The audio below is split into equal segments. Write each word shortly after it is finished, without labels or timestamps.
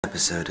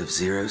Episode of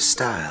Xero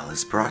Style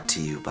is brought to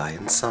you by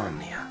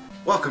Insomnia.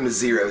 Welcome to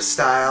Xero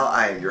Style.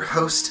 I am your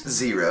host,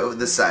 Xero,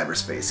 the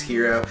cyberspace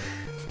hero.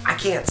 I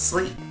can't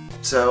sleep,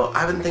 so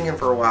I've been thinking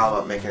for a while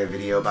about making a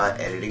video about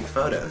editing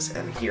photos,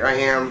 and here I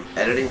am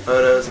editing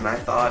photos, and I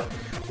thought,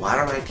 why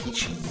don't I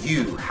teach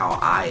you how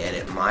I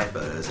edit my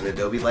photos in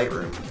Adobe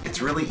Lightroom? It's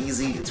really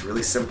easy, it's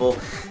really simple.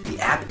 The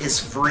app is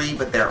free,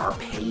 but there are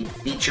paid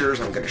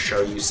features. I'm going to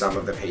show you some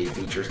of the paid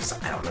features because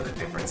I don't know the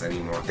difference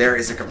anymore. There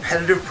is a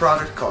competitive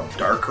product called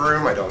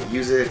Darkroom. I don't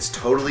use it. It's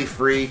totally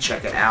free.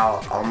 Check it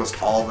out.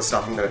 Almost all the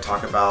stuff I'm going to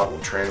talk about will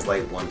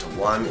translate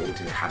one-to-one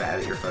into how to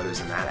edit your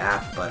photos in that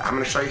app, but I'm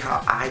going to show you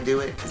how I do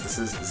it because this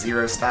is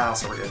Xero Style,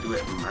 so we're going to do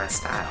it in my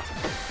style.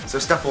 So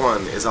step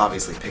one is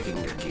obviously picking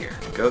your gear.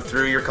 Go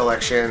through your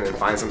collection and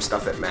find some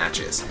stuff that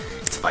matches.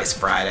 It's Feist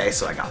Friday,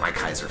 so I got my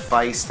Kaiser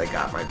Feist, I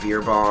got my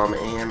Beer Bomb,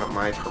 and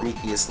my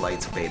Prometheus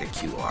Lights Beta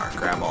QR.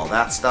 Grab all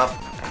that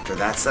stuff. After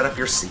that, set up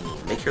your scene.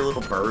 Make your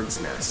little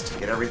bird's nest.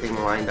 Get everything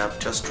lined up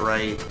just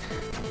right.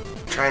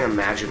 Try and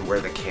imagine where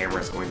the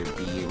camera is going to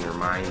be in your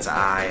mind's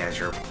eye as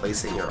you're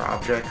placing your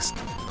objects.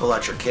 Pull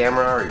out your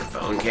camera or your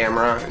phone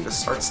camera and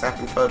just start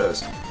snapping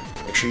photos.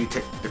 Make sure you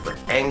take different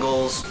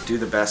angles, do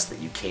the best that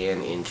you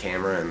can in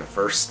camera in the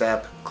first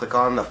step. Click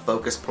on the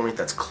focus point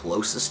that's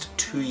closest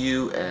to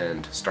you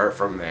and start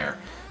from there.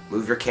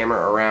 Move your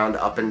camera around,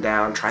 up and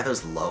down, try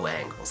those low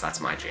angles, that's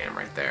my jam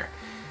right there.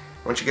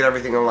 Once you get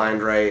everything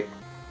aligned right,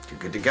 you're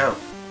good to go.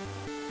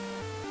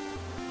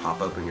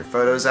 Pop open your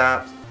Photos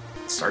app,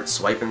 start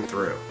swiping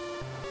through.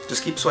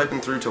 Just keep swiping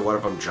through till one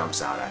of them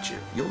jumps out at you.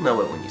 You'll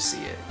know it when you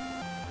see it.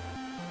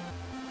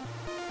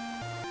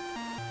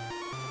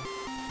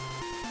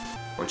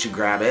 Once you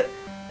grab it,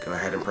 go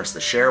ahead and press the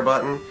share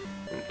button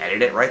and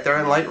edit it right there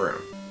in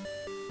Lightroom.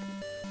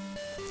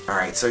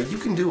 Alright, so you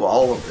can do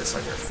all of this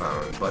on your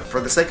phone, but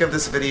for the sake of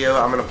this video,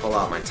 I'm going to pull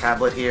out my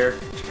tablet here.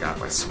 Check out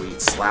my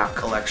sweet slap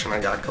collection I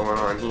got going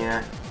on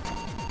here.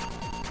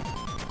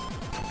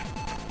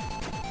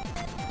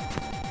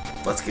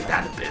 Let's get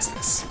down to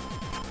business.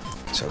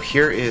 So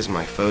here is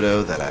my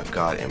photo that I've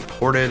got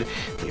imported,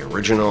 the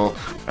original.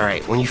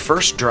 Alright, when you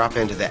first drop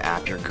into the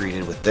app, you're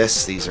greeted with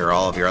this. These are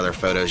all of your other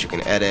photos you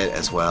can edit,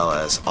 as well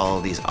as all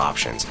of these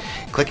options.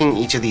 Clicking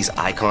each of these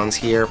icons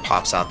here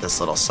pops out this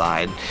little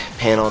side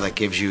panel that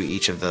gives you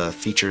each of the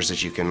features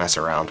that you can mess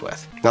around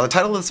with. Now the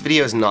title of this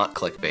video is not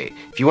clickbait.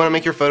 If you want to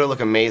make your photo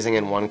look amazing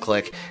in one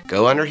click,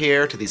 go under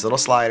here to these little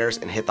sliders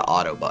and hit the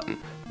auto button.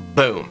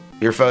 Boom!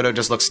 Your photo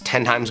just looks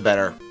 10 times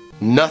better.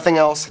 Nothing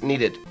else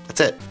needed.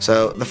 That's it.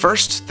 So the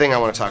first thing I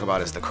want to talk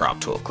about is the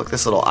crop tool. Click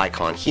this little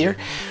icon here.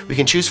 We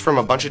can choose from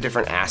a bunch of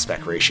different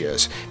aspect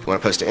ratios. If you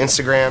want to post to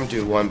Instagram,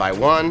 do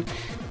 1:1.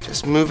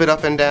 Just move it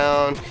up and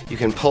down. You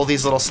can pull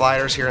these little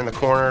sliders here in the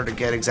corner to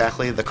get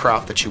exactly the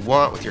crop that you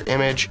want with your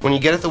image. When you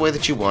get it the way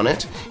that you want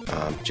it,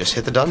 just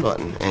hit the done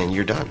button and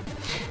you're done.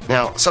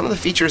 Now, some of the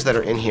features that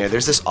are in here,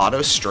 there's this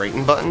auto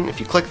straighten button. If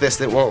you click this,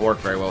 it won't work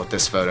very well with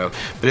this photo,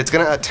 but it's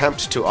going to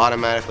attempt to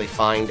automatically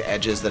find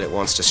edges that it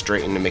wants to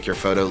straighten to make your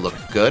photo look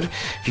good.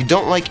 If you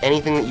don't like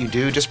anything that you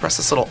do, just press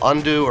this little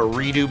undo or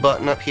redo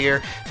button up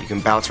here. You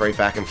can bounce right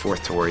back and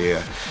forth to where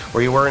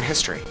you were in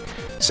history.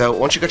 So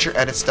once you got your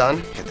edits done,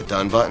 hit the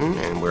done button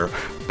and we're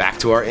back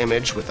to our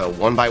image with a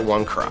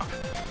 1:1 crop.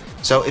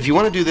 So if you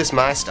want to do this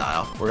my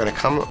style, we're going to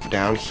come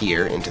down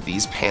here into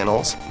these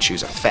panels and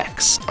choose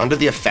effects. Under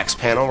the effects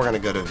panel, we're going to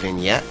go to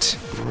vignette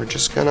and we're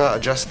just going to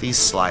adjust these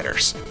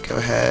sliders. Go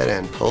ahead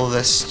and pull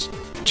this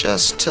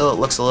just till it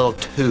looks a little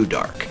too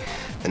dark.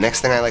 The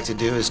next thing I like to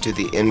do is do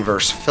the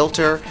inverse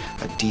filter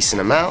a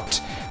decent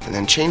amount and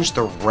then change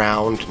the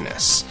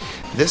roundness.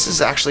 This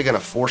is actually going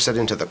to force it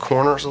into the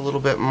corners a little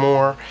bit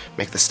more,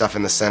 make the stuff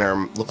in the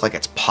center look like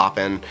it's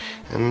popping,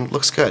 and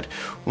looks good.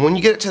 When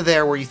you get it to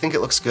there where you think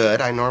it looks good,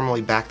 I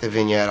normally back the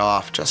vignette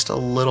off just a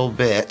little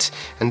bit,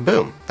 and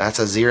boom, that's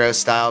a Xero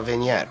style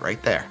vignette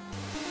right there.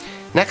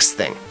 Next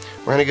thing,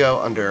 we're going to go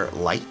under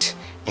light,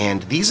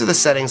 and these are the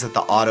settings that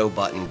the auto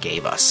button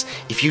gave us.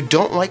 If you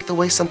don't like the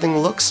way something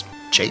looks,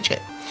 change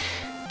it.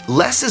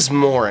 Less is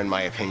more in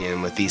my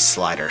opinion with these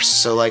sliders,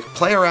 so like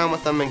play around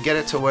with them and get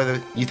it to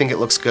where you think it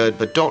looks good,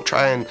 but don't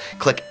try and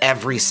click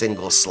every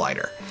single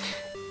slider.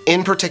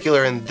 In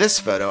particular in this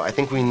photo, I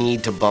think we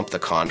need to bump the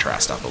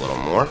contrast up a little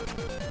more.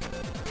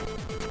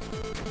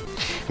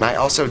 And I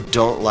also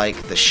don't like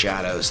the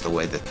shadows the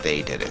way that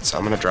they did it, so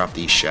I'm going to drop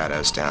these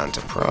shadows down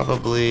to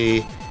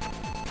probably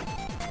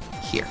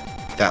here.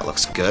 That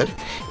looks good.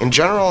 In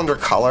general, under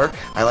color,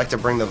 I like to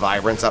bring the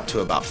vibrance up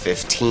to about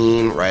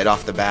 15 right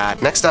off the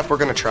bat. Next up, we're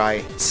going to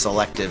try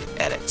selective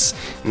edits.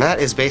 And that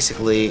is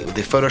basically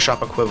the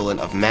Photoshop equivalent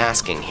of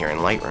masking here in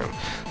Lightroom.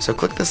 So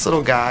click this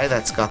little guy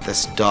that's got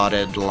this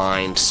dotted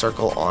lined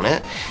circle on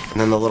it, and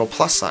then the little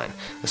plus sign.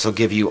 This will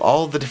give you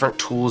all the different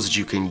tools that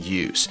you can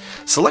use.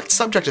 Select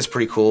subject is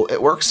pretty cool.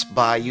 It works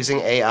by using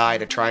AI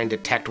to try and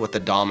detect what the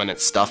dominant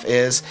stuff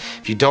is.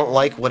 If you don't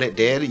like what it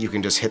did, you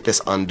can just hit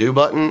this undo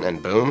button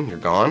and boom, you're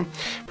gone.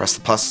 Press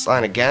the plus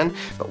sign again,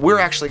 but we're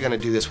actually going to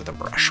do this with a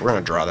brush. We're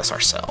going to draw this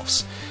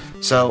ourselves.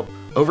 So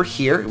over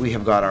here we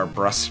have got our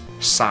brush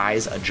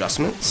size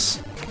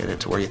adjustments. get it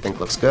to where you think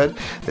looks good.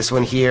 This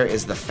one here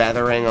is the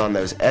feathering on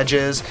those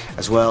edges,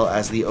 as well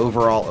as the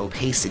overall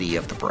opacity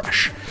of the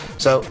brush.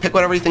 So pick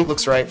whatever you think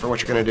looks right for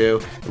what you're going to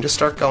do, and just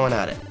start going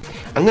at it.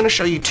 I'm going to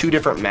show you two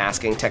different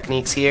masking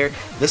techniques here.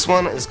 This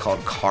one is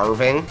called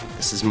carving.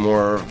 This is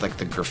more like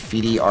the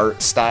graffiti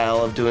art style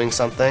of doing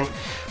something.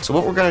 So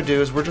what we're going to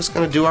do is we're just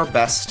going to do our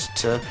best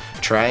to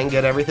try and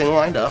get everything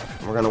lined up,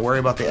 and we're going to worry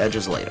about the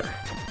edges later.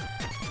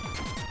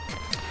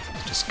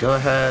 Just go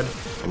ahead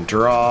and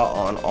draw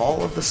on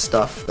all of the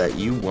stuff that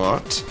you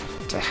want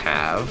to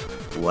have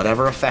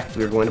whatever effect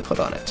we're going to put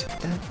on it.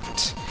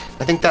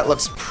 I think that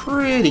looks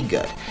pretty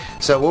good.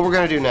 So what we're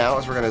going to do now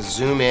is we're going to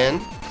zoom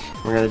in.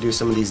 We're going to do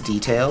some of these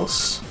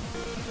details.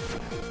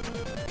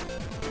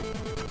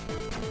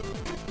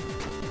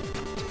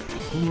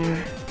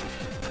 Here,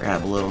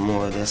 grab a little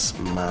more of this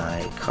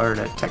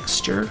micarta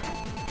texture.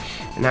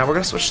 And now we're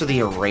going to switch to the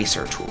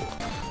eraser tool.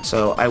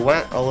 So I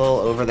went a little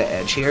over the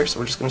edge here, so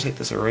we're just going to take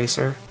this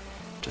eraser,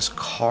 just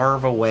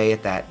carve away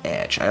at that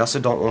edge. I also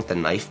don't want the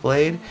knife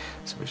blade,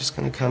 so we're just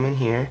going to come in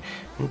here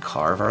and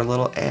carve our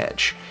little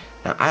edge.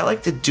 Now I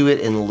like to do it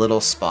in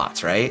little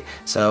spots, right?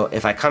 So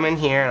if I come in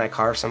here and I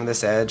carve some of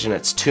this edge and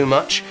it's too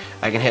much,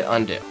 I can hit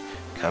undo.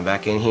 Come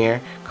back in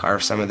here,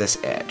 carve some of this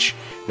edge.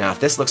 Now if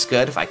this looks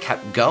good, if I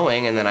kept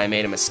going and then I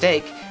made a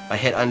mistake, if I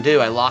hit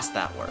undo, I lost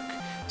that work.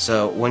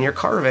 So when you're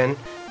carving,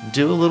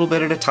 do a little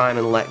bit at a time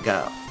and let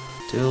go.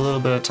 Do a little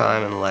bit of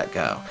time and let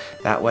go.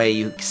 That way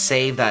you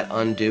save that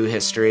undo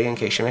history in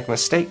case you make a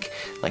mistake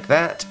like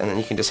that, and then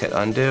you can just hit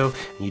undo,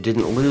 and you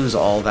didn't lose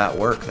all that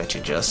work that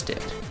you just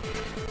did.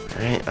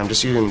 Alright, I'm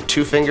just using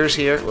 2 fingers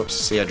here. Whoops,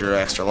 see I drew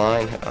an extra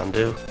line, hit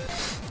undo.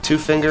 2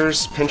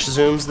 fingers, pinch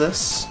zooms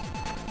this.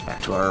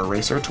 Back to our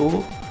eraser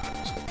tool.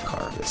 Just gonna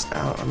carve this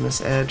out on this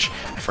edge.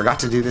 I forgot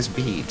to do this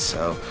bead,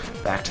 so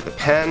back to the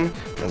pen,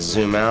 and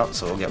zoom out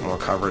so we'll get more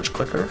coverage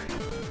quicker.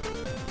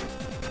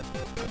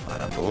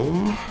 Bada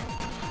boom.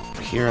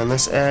 Here on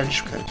this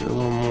edge, gotta do a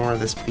little more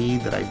of this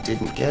bead that I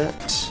didn't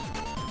get.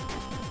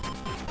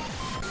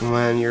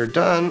 When you're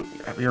done,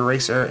 grab your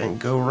eraser and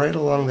go right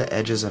along the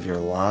edges of your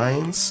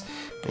lines.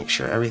 Make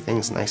sure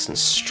everything's nice and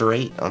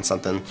straight on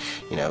something,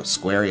 you know,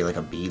 squarey like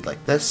a bead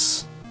like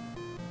this.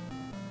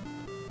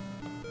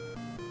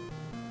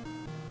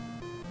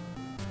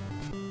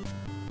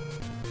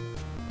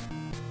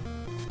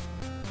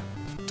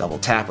 Double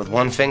tap with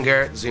one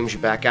finger, zooms you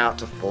back out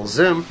to full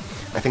zoom.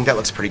 I think that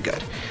looks pretty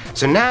good.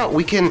 So now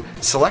we can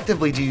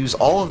selectively use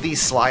all of these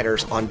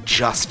sliders on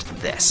just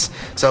this.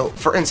 So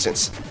for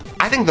instance,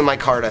 I think the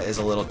micarta is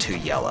a little too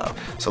yellow.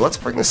 So let's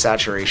bring the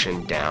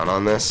saturation down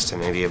on this to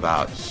maybe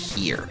about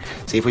here.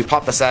 See, if we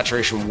pop the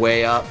saturation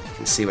way up, you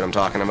can see what I'm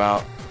talking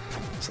about.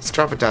 So let's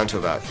drop it down to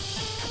about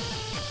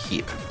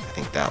here. I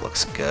think that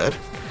looks good.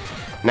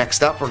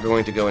 Next up, we're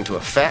going to go into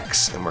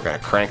effects and we're going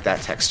to crank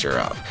that texture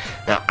up.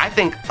 Now, I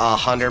think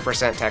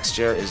 100%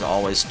 texture is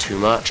always too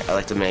much. I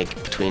like to make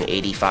between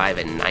 85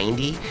 and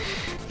 90.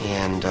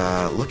 And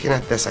looking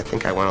at this, I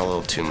think I went a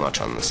little too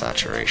much on the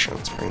saturation.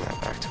 Let's bring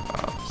that back to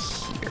about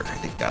here. I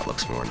think that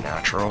looks more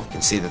natural. You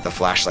can see that the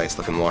flashlight's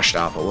looking washed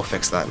out, but we'll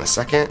fix that in a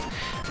second.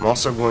 I'm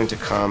also going to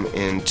come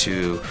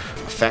into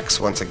effects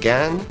once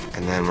again,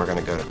 and then we're going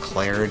to go to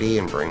clarity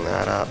and bring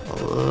that up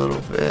a little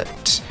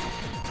bit.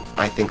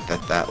 I think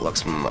that that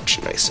looks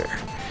much nicer.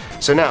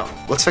 So now,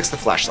 let's fix the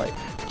flashlight.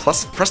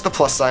 Press the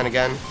plus sign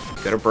again,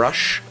 go to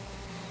brush.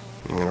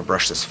 I'm going to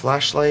brush this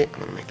flashlight. I'm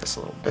going to make this a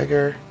little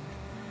bigger.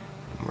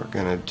 And we're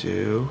going to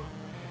do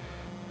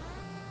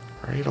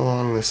right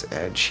along this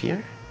edge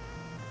here.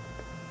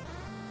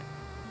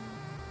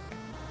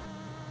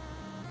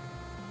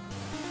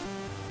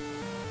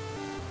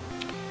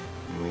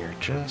 And we are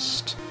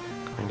just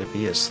going to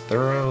be as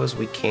thorough as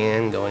we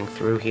can going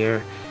through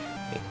here,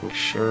 making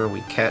sure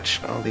we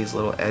catch all these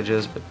little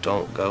edges but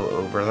don't go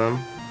over them.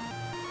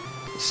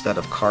 Instead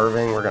of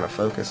carving, we're going to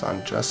focus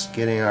on just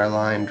getting our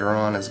line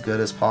drawn as good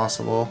as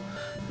possible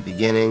at the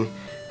beginning,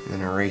 and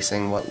then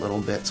erasing what little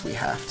bits we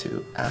have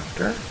to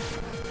after.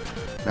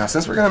 Now,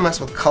 since we're going to mess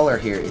with color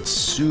here, it's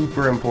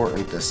super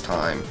important this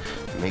time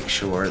to make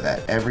sure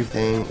that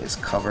everything is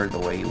covered the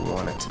way you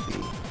want it to be,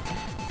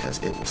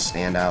 because it will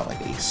stand out like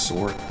a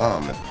sore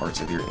thumb if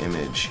parts of your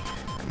image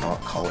are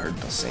not colored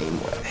the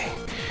same way.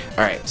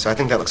 Alright, so I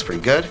think that looks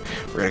pretty good.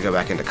 We're going to go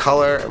back into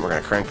color, and we're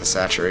going to crank the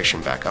saturation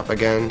back up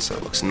again so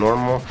it looks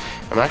normal.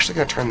 I'm actually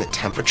going to turn the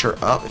temperature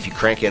up. If you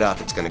crank it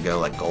up, it's going to go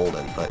like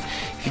golden, but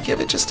if you give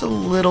it just a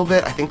little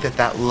bit, I think that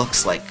that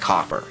looks like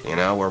copper. You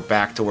know, we're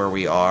back to where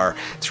we are.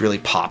 It's really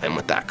popping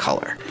with that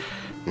color.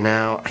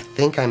 Now, I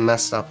think I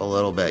messed up a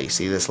little bit. You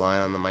see this line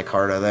on the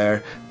micarta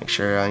there? Make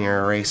sure you're on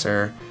your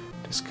eraser.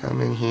 Just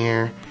come in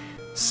here,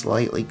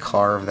 slightly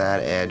carve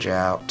that edge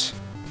out,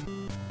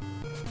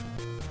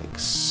 like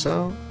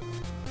so.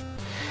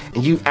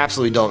 And you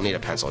absolutely don't need a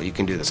pencil. You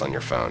can do this on your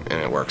phone and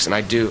it works. And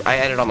I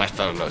edit on my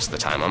phone most of the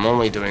time. I'm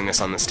only doing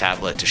this on this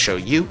tablet to show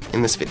you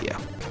in this video.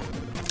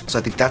 So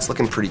I think that's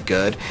looking pretty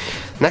good.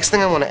 Next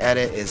thing I want to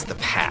edit is the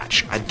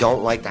patch. I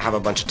don't like to have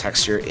a bunch of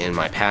texture in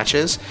my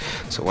patches.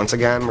 So once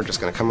again, we're just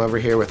going to come over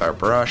here with our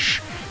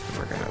brush, and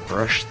we're going to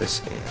brush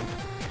this in.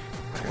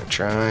 We're gonna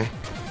try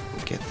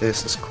and get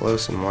this as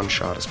close in one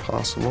shot as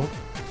possible.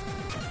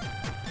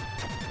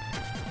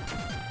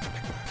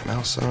 Pick my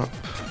mouse up.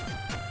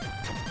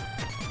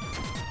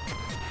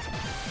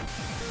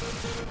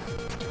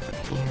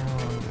 Here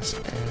on this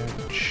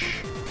edge.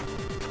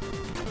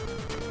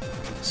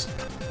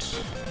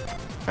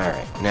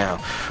 Alright,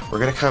 now we're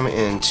going to come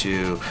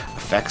into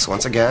effects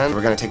once again.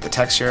 We're going to take the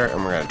texture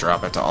and we're going to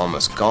drop it to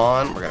almost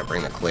gone. We're going to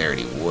bring the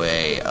clarity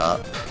way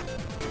up.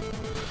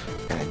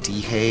 We're going to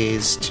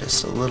dehaze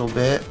just a little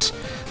bit.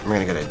 We're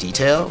going to go to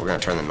detail. We're going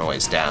to turn the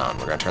noise down.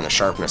 We're going to turn the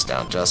sharpness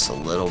down just a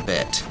little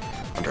bit.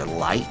 Under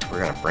light, we're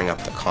going to bring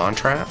up the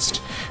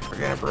contrast. We're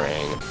going to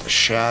bring the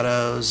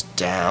shadows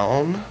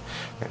down.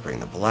 We're going to bring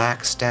the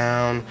blacks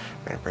down.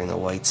 We're going to bring the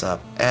whites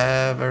up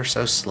ever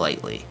so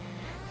slightly.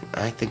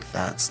 I think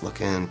that's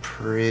looking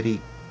pretty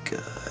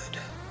good.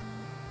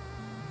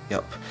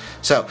 Yep.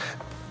 So,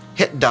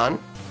 hit done,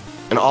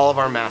 and all of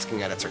our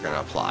masking edits are going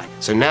to apply.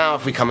 So now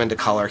if we come into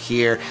color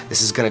here,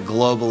 this is going to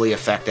globally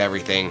affect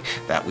everything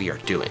that we are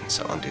doing.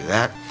 So undo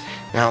that.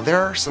 Now there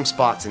are some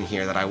spots in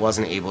here that I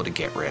wasn't able to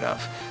get rid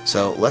of.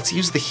 So let's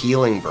use the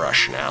healing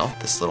brush now,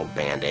 this little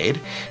band-aid,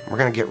 and we're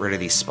going to get rid of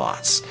these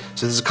spots.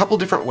 So there's a couple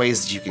different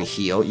ways that you can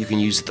heal. You can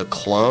use the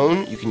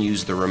clone, you can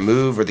use the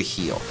remove, or the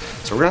heal.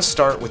 So we're going to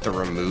start with the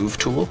remove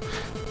tool.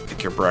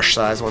 Pick your brush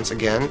size once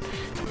again,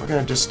 and we're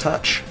going to just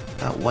touch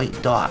that white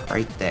dot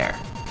right there.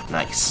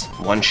 Nice.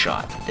 One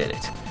shot. Did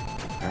it.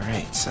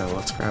 Alright, so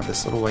let's grab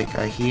this little white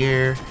guy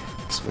here,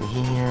 this one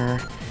here.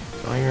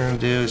 All you're going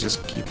to do is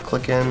just keep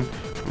clicking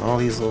from all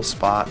these little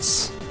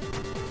spots.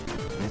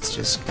 And it's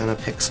just going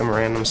to pick some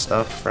random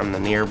stuff from the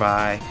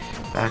nearby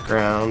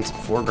backgrounds,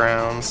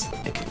 foregrounds,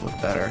 make it look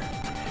better.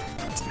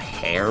 Got some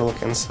hair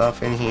looking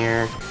stuff in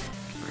here.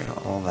 Get rid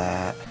of all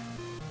that.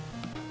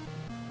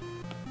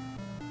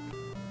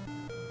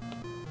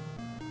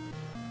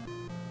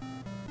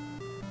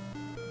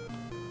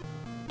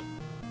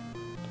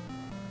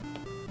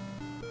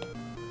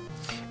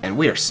 And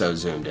we are so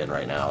zoomed in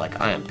right now, like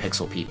I am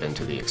pixel peeping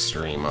to the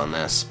extreme on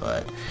this,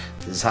 but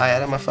this is how I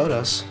edit my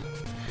photos.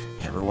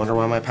 You ever wonder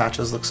why my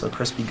patches look so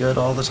crispy good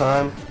all the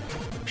time?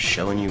 I'm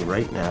showing you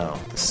right now.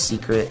 The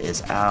secret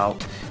is out.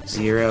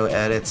 Xero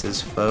edits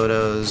his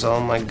photos,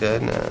 oh my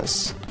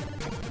goodness.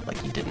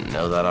 Like you didn't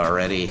know that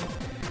already.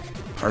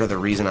 Part of the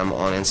reason I'm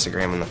on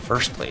Instagram in the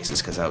first place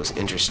is because I was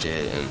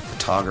interested in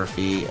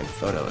photography and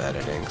photo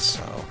editing,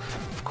 so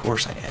of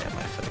course I edit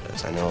my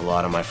photos. I know a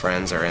lot of my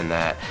friends are in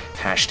that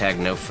hashtag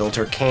no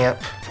filter camp.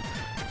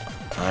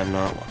 I'm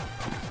not one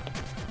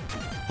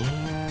of them.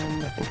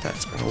 And I think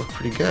that's going to look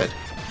pretty good.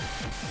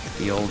 Hit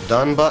the old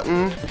done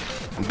button,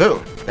 and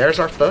boom, there's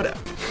our photo.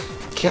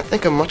 Can't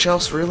think of much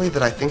else really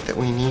that I think that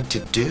we need to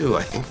do.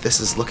 I think this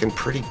is looking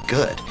pretty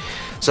good.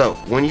 So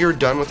when you're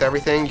done with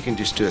everything, you can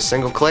just do a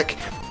single click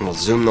and we'll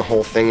zoom the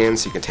whole thing in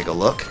so you can take a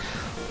look.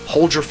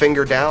 Hold your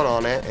finger down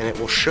on it and it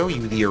will show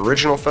you the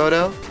original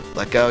photo.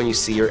 Let go and you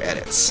see your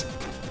edits.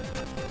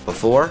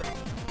 Before,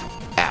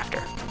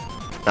 after.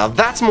 Now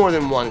that's more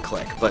than one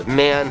click, but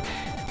man,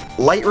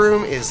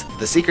 Lightroom is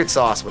the secret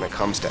sauce when it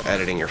comes to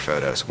editing your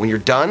photos. When you're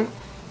done,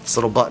 this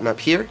little button up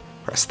here,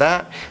 press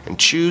that and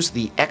choose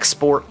the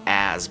Export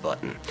As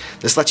button.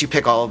 This lets you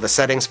pick all of the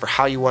settings for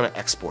how you want to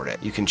export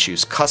it. You can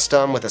choose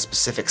custom with a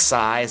specific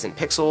size and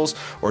pixels,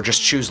 or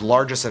just choose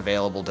largest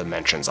available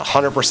dimensions,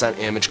 100%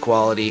 image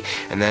quality,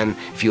 and then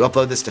if you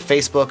upload this to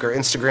Facebook or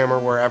Instagram or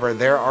wherever,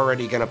 they're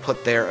already going to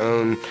put their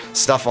own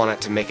stuff on it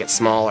to make it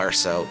smaller,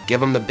 so give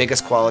them the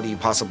biggest quality you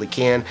possibly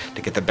can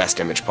to get the best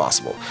image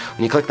possible.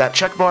 When you click that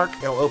check mark,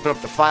 it'll open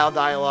up the file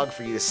dialog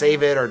for you to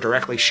save it or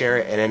directly share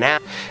it in an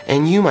app,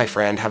 and you, my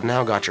friend, have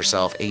now got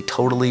yourself a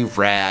totally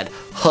rad,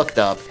 hooked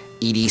up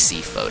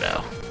EDC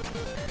photo.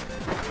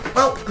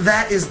 Well,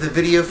 that is the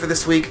video for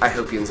this week. I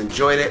hope you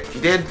enjoyed it. If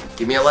you did,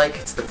 give me a like.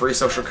 It's the free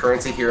social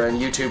currency here on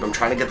YouTube. I'm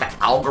trying to get the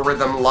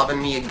algorithm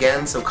loving me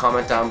again, so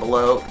comment down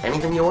below.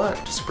 Anything you want.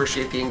 Just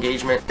appreciate the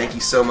engagement. Thank you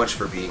so much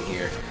for being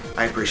here.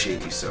 I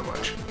appreciate you so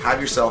much. Have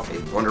yourself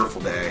a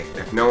wonderful day. And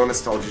if no one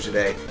has told you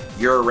today,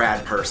 you're a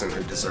rad person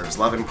who deserves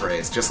love and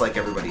praise, just like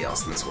everybody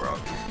else in this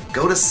world.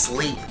 Go to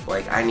sleep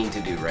like I need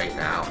to do right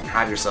now, and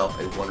have yourself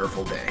a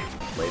wonderful day.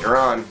 Later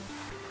on.